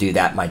to do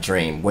that, my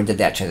dream? When did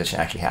that transition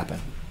actually happen?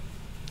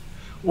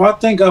 Well, I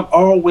think I've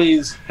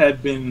always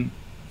had been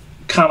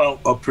kind of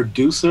a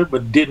producer,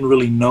 but didn't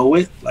really know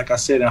it. Like I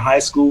said, in high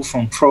school,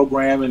 from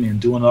programming and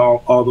doing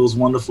all those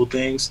wonderful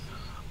things,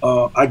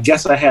 I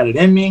guess I had it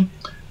in me.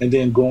 And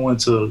then going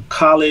to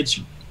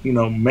college, you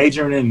know,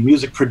 majoring in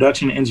music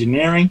production and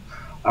engineering,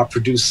 I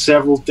produced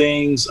several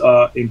things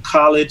in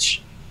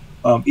college,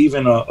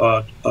 even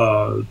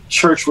a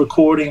church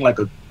recording, like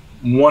a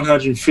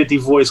 150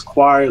 voice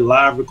choir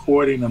live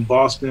recording in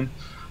Boston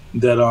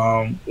that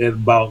at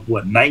about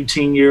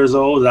 19 years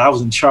old that I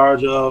was in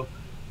charge of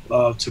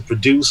to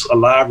produce a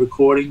live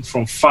recording,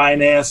 from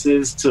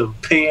finances to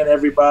paying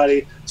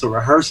everybody to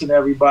rehearsing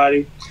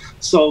everybody.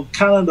 So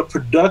kind of the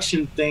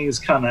production things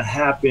kind of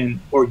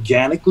happen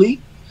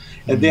organically.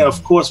 And then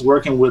of course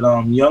working with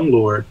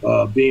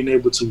Younglord, being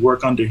able to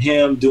work under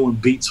him, doing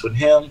beats with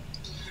him.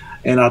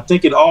 And I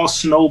think it all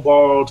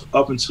snowballed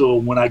up until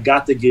when I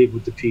got the gig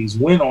with the P's,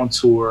 went on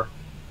tour,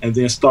 and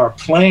then start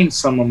playing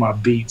some of my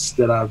beats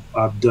that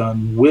I've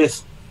done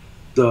with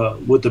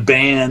the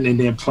band, and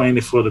then playing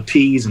it for the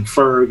P's and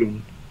Ferg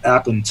and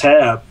App and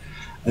Tab.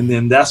 And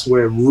then that's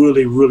where it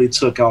really, really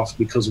took off,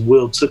 because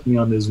Will took me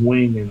under his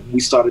wing and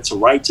we started to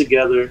write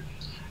together.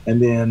 And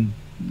then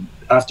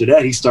after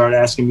that, he started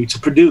asking me to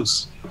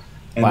produce.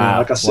 And then,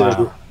 like I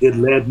said, it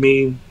led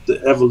me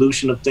the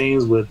evolution of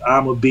things with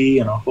I'm a B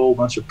and a whole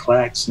bunch of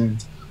plaques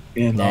and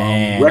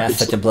records. That's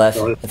such a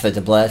blessing. That's such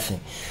a blessing.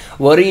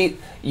 What do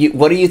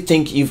you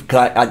think you've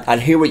got? I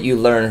hear what you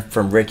learned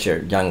from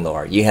Richard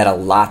Younglord. You had a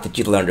lot that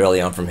you learned early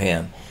on from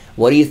him.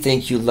 What do you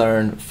think you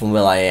learned from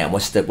will.i.am?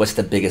 What's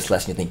the biggest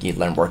lesson you think you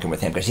learned working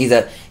with him? Because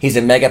he's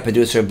a mega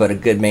producer, but a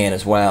good man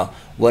as well.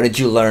 What did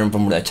you learn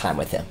from the time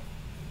with him?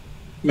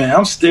 Man,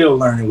 I'm still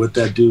learning with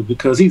that dude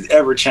because he's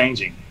ever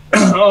changing.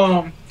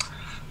 Oh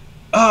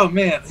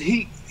man,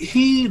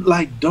 he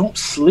like don't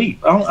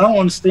sleep. I don't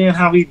understand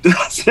how he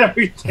does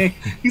everything.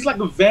 He's like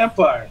a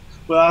vampire.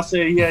 But I'll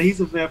say, yeah, he's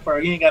a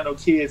vampire. He ain't got no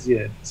kids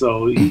yet,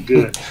 so he's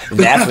good.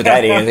 That's what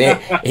that is.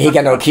 He ain't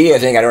got no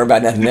kids. He ain't got to worry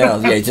about nothing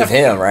else. Yeah, it's just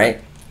him,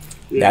 right?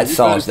 Yeah, that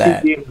solves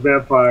that. Being a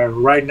vampire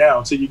right now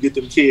until you get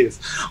them kids.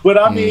 But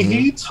I mean,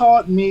 he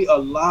taught me a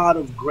lot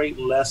of great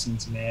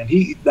lessons, man.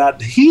 He's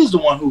the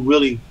one who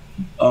really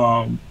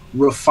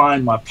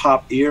refined my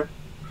pop ear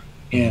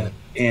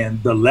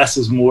and the less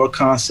is more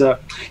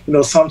concept. You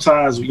know,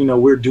 sometimes, you know,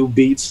 we're do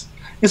beats,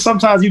 and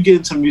sometimes you get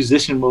into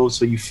musician mode,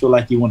 so you feel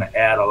like you want to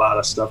add a lot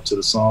of stuff to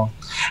the song.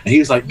 And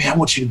he's like, man, I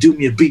want you to do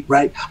me a beat,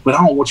 right? But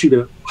I don't want you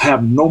to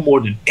have no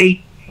more than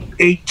eight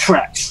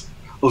tracks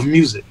of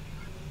music.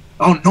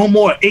 Oh, no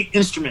more 8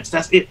 instruments.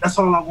 That's it. That's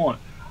all I want.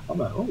 I'm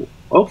like, oh,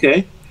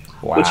 okay.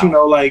 Wow. But you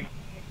know, like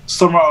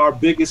some of our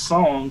biggest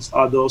songs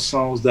are those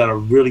songs that are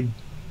really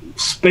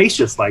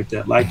spacious like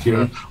that, like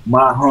your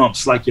My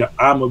Humps, like your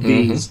I'm a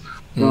Bees,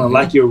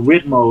 like your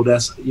Ritmo.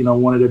 That's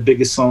one of the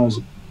biggest songs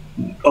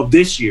of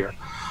this year.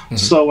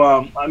 So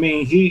I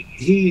mean,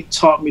 he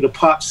taught me the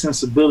pop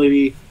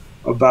sensibility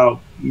about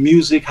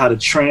music, how to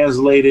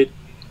translate it,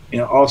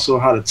 and also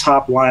how to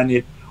top line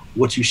it,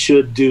 what you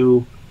should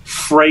do,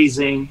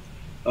 phrasing,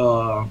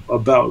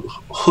 about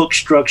hook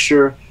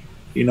structure.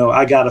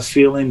 I got a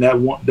feeling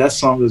that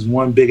song is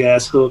one big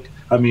ass hook.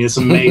 I mean, it's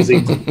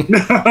amazing.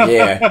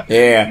 Yeah.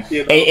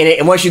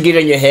 And once you get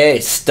it in your head,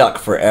 it's stuck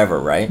forever,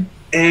 right?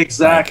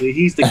 Exactly.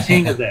 He's the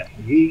king of that.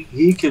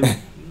 He can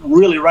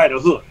really write a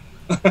hook.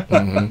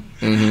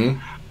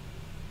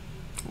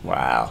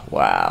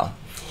 Wow.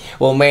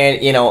 Well, man,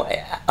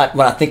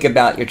 when I think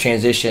about your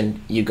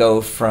transition, you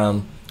go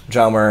from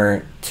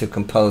drummer to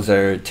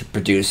composer to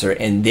producer,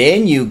 and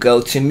then you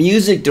go to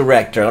music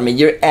director. I mean,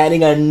 you're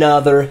adding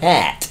another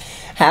hat.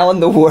 How in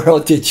the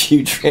world did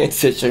you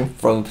transition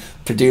from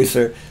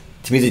producer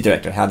to music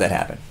director? How'd that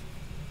happen?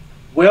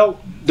 Well,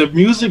 the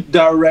music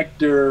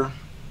director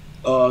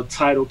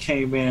title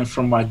came in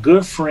from my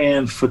good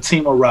friend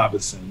Fatima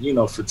Robinson.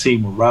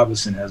 Fatima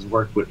Robinson has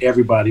worked with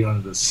everybody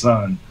under the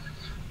sun.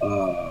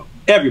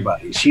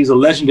 Everybody. She's a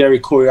legendary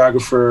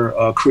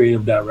choreographer,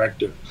 creative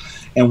director.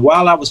 And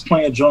while I was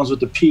playing drums with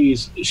the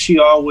P's, she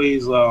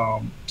always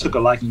took a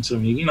liking to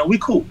me. We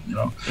cool,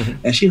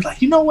 And she's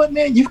like, you know what,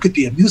 man, you could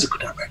be a musical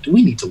director.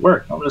 We need to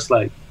work. I'm just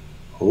like,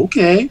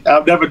 okay.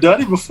 I've never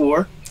done it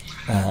before.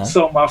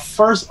 So my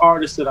first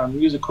artist that I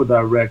musical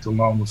direct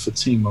along with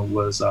Fatima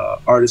was an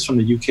artist from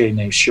the UK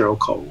named Cheryl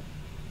Cole.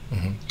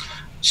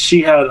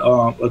 She had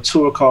a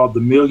tour called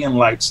the Million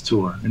Lights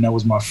Tour, and that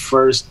was my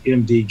first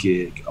MD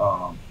gig.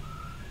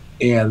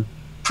 And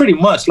pretty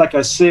much, like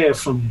I said,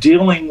 from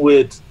dealing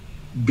with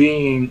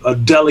being a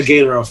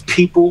delegator of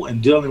people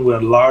and dealing with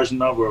a large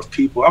number of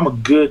people, I'm a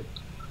good,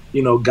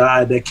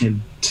 guy that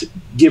can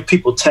give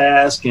people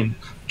tasks and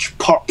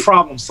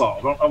problem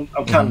solve. I'm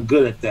kind of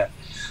good at that.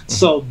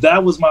 So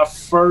that was my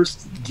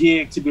first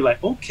gig to be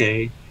like,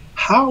 okay,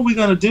 how are we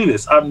going to do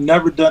this? I've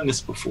never done this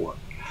before.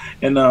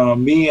 And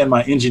me and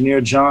my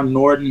engineer, John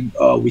Norton,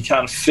 we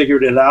kind of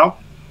figured it out.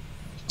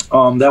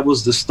 That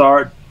was the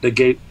start that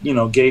gave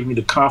me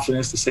the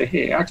confidence to say,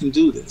 hey, I can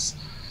do this.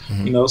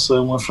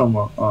 So it went from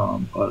a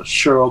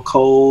Cheryl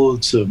Cole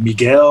to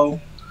Miguel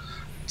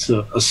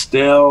to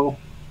Estelle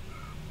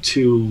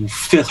to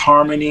Fifth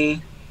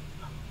Harmony.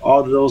 All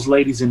of those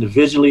ladies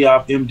individually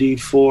I've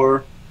MD'd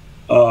for.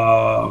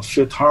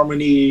 Fifth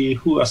Harmony,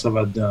 who else have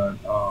I done?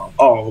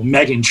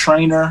 Megan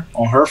Trainor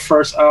on her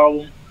first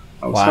album.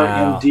 I was her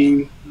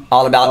MD.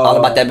 All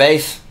about that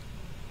bass?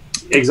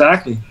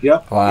 Exactly,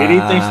 yep. Wow.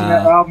 Anything from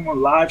that album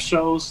on live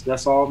shows,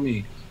 that's all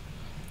me.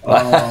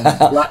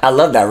 I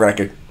love that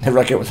record. That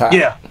record was hot.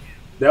 Yeah,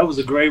 that was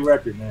a great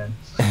record, man.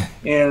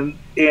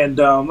 and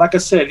like I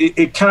said,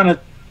 it kind of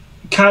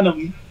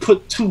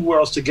put two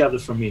worlds together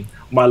for me.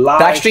 My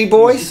live Backstreet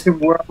Boys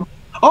world.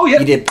 Oh yeah,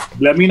 you did.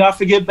 Let me not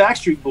forget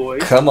Backstreet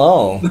Boys. Come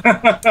on.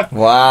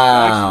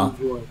 Wow.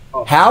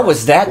 Oh, how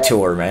was that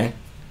tour, man?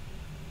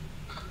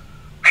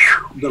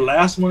 The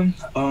last one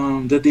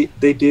that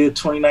they did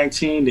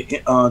 2019, the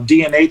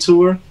DNA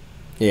tour.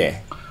 Yeah.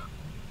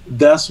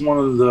 That's one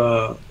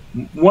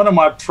of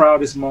my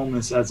proudest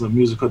moments as a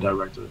musical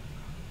director.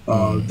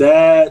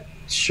 That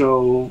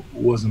show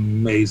was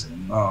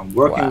amazing.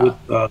 Working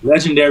with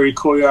legendary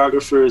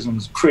choreographers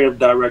and creative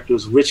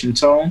directors, Rich and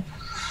Tone.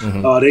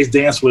 They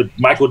danced with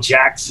Michael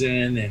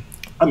Jackson and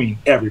I mean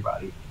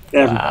everybody.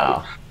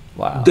 Wow.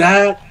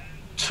 That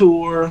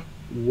tour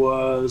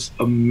was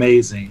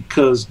amazing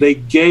because they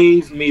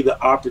gave me the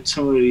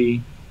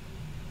opportunity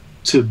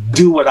to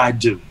do what I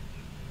do.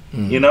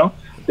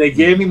 They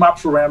gave me my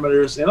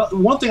parameters.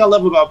 And one thing I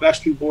love about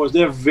Backstreet Boys,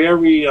 they're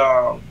very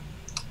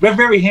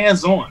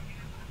hands-on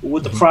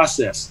with the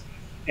process.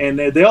 And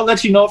they'll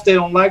let you know if they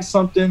don't like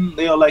something.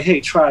 They'll like, hey,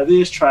 try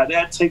this, try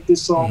that, take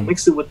this song,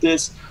 mix it with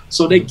this.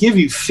 So they give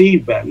you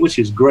feedback, which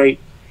is great.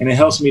 And it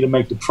helps me to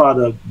make the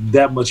product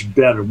that much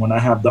better when I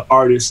have the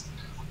artist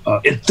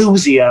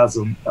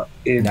enthusiasm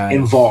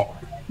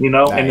involved,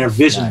 and their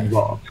vision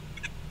involved.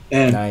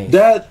 And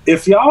that,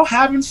 if y'all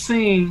haven't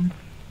seen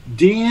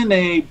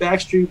DNA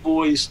Backstreet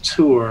Boys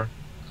tour,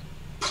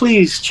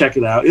 please check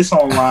it out. It's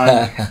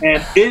online.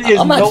 And it is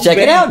I'm about to check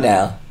it out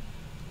now.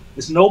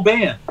 It's no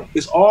band.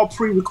 It's all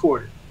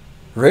pre-recorded.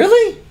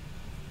 Really?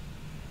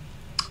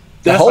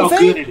 That's how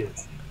good it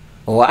is.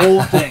 Wow. The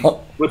whole thing.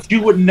 But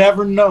you would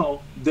never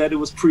know that it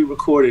was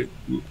pre-recorded,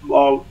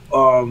 all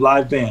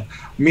live band.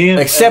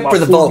 Except for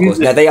the vocals.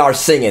 Music. Now they are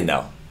singing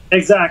though.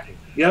 Exactly.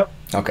 Yep.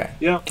 Okay.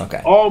 Yep.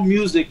 Okay. All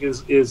music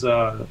is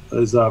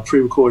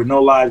pre-recorded,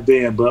 no live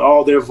band, but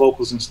all their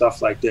vocals and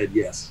stuff like that,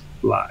 yes,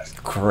 live.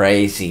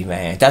 Crazy,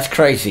 man. That's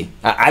crazy.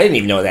 I didn't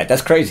even know that.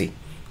 That's crazy.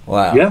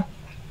 Wow. Yeah.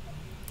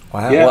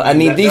 Wow. Yeah, well, I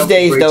mean, these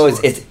days though,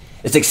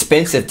 it's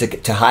expensive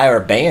to hire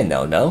a band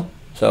though. No.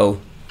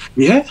 So.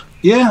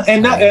 Yeah,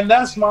 and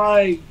that's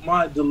my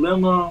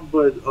dilemma.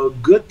 But a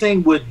good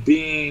thing with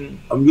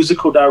being a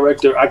musical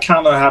director, I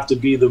kind of have to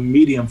be the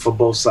medium for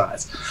both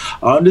sides.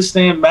 I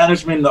understand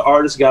management and the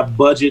artists got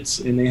budgets,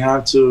 and they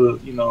have to,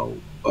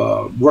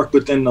 work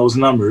within those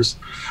numbers.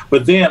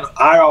 But then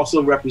I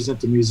also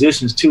represent the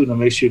musicians too, to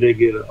make sure they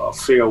get a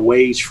fair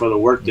wage for the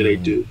work that they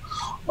do.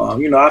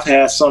 I've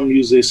had some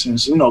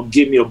musicians,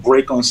 give me a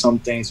break on some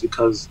things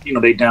because,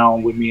 they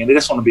down with me and they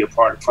just want to be a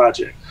part of the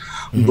project.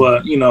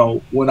 But,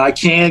 when I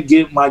can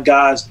give my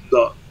guys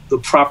the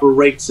proper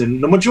rates,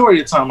 and the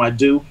majority of the time I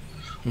do,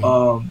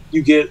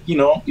 you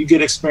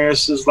get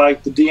experiences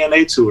like the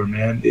DNA tour,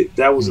 man.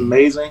 That was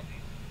amazing.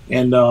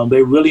 And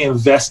they really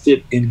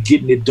invested in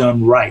getting it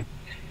done right.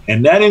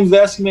 And that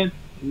investment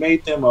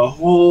made them a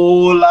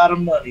whole lot of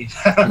money.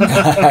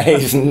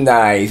 Nice,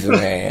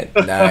 man.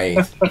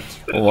 Nice.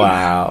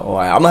 Wow.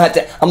 I'm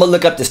gonna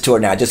look up this tour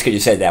now just because you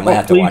said that. I'm gonna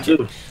have to watch it.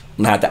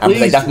 I'm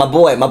like, that's my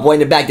boy. My boy in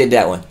the back did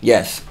that one.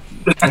 Yes.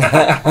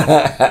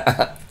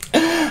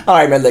 All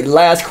right, man. Like,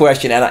 last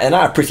question, and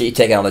I appreciate you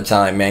taking all the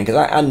time, man, because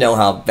I know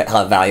how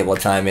valuable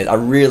time is. I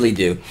really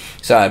do.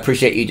 So I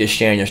appreciate you just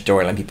sharing your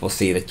story, letting people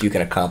see that you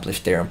can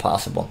accomplish their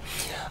impossible.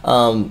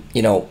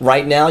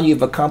 Right now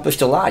you've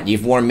accomplished a lot.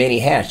 You've worn many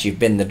hats. You've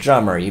been the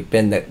drummer. You've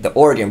been the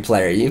organ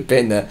player. You've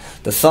been the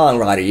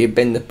songwriter. You've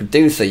been the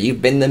producer.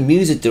 You've been the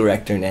music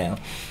director now.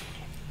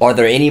 Are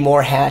there any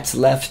more hats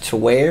left to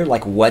wear?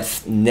 Like,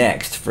 what's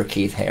next for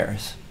Keith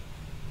Harris?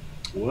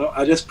 Well,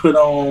 I just put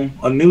on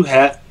a new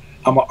hat.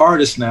 I'm an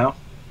artist now.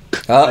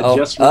 I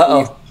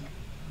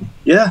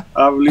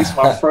released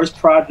my first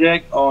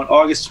project on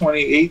August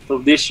 28th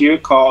of this year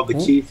called The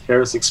Keith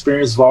Harris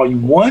Experience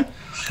Volume 1.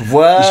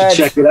 What? You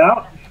should check it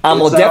out. I'm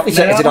going to definitely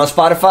check it. Is it on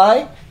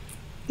Spotify?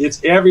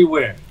 It's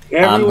everywhere.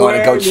 I'm going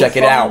to go check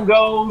it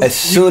out. As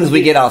soon as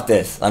we get off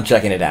this, I'm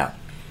checking it out.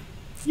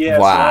 Yeah,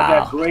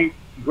 wow. So I got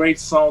great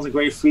songs and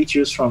great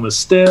features from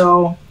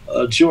Estelle,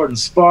 Jordan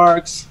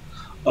Sparks,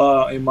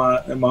 and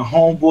my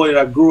homeboy that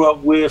I grew up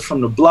with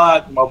from the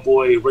block, my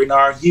boy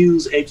Renard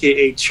Hughes,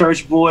 aka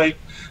Church Boy.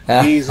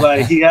 He's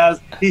like he has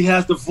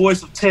the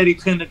voice of Teddy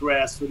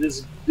Pendergrass for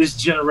this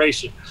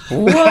generation.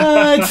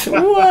 What?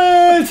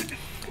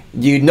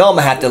 I'm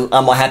gonna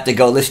have to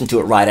go listen to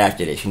it right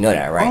after this. You know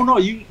that, right? Oh no,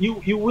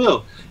 you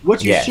will.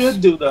 What you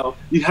should do though,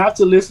 you have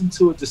to listen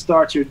to it to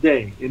start your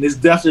day, and it's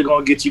definitely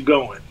gonna get you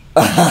going.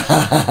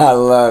 I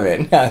love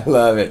it.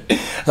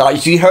 So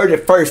you heard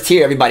it first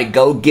here, everybody.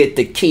 Go get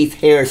the Keith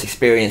Harris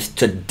Experience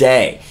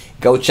today.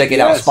 Go check it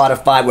out,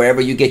 Spotify,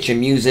 wherever you get your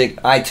music,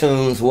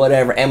 iTunes,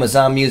 whatever,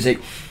 Amazon Music.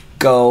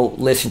 Go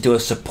listen to it.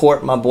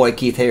 Support my boy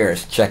Keith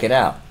Harris. Check it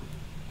out.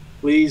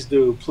 Please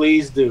do.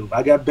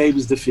 I got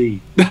babies to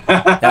feed.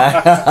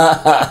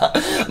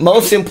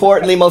 Most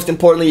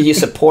importantly, you're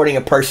supporting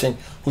a person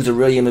who's a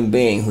real human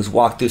being, who's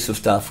walked through some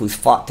stuff, who's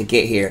fought to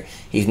get here.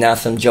 He's not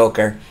some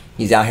joker.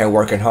 He's out here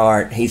working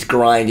hard. He's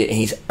grinded, and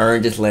he's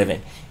earned his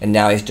living. And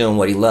now he's doing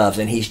what he loves,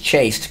 and he's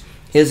chased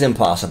his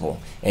impossible.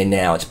 And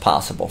now it's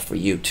possible for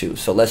you too.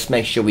 So let's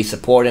make sure we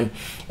support him,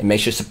 and make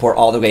sure to support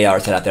all the great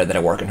artists out there that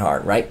are working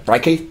hard.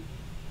 Right, Keith?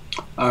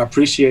 I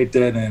appreciate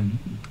that, and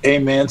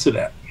amen to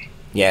that.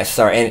 Yes,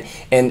 sir.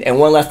 And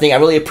one last thing, I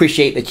really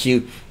appreciate that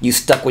you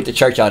stuck with the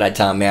church all that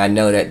time, man. I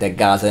know that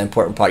God's an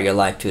important part of your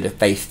life too. The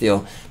faith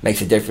still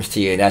makes a difference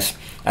to you. That's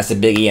a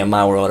biggie in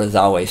my world as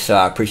always. So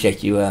I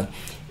appreciate you.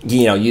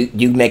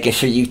 You making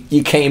sure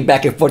you came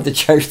back and forth to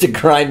church to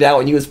grind out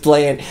when you was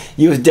playing.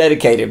 You was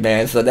dedicated,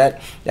 man. So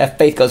that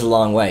faith goes a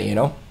long way,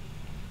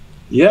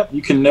 Yep,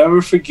 you can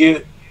never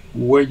forget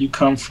where you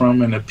come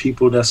from and the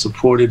people that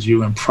supported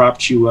you and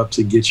propped you up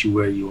to get you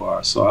where you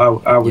are.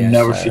 So I would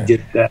never forget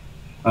that.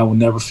 I will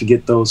never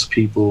forget those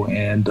people,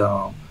 and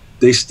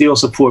they still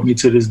support me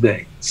to this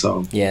day.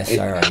 So yes,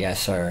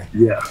 sir.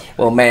 Yeah.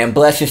 Well, man,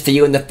 blessings to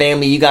you and the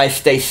family. You guys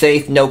stay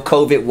safe. No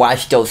COVID.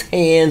 Wash those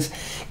hands.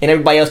 And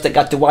everybody else that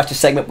got to watch the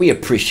segment, we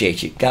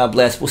appreciate you. God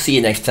bless. We'll see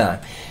you next time.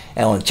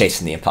 And on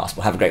Chasing the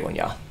Impossible. Have a great one,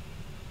 y'all.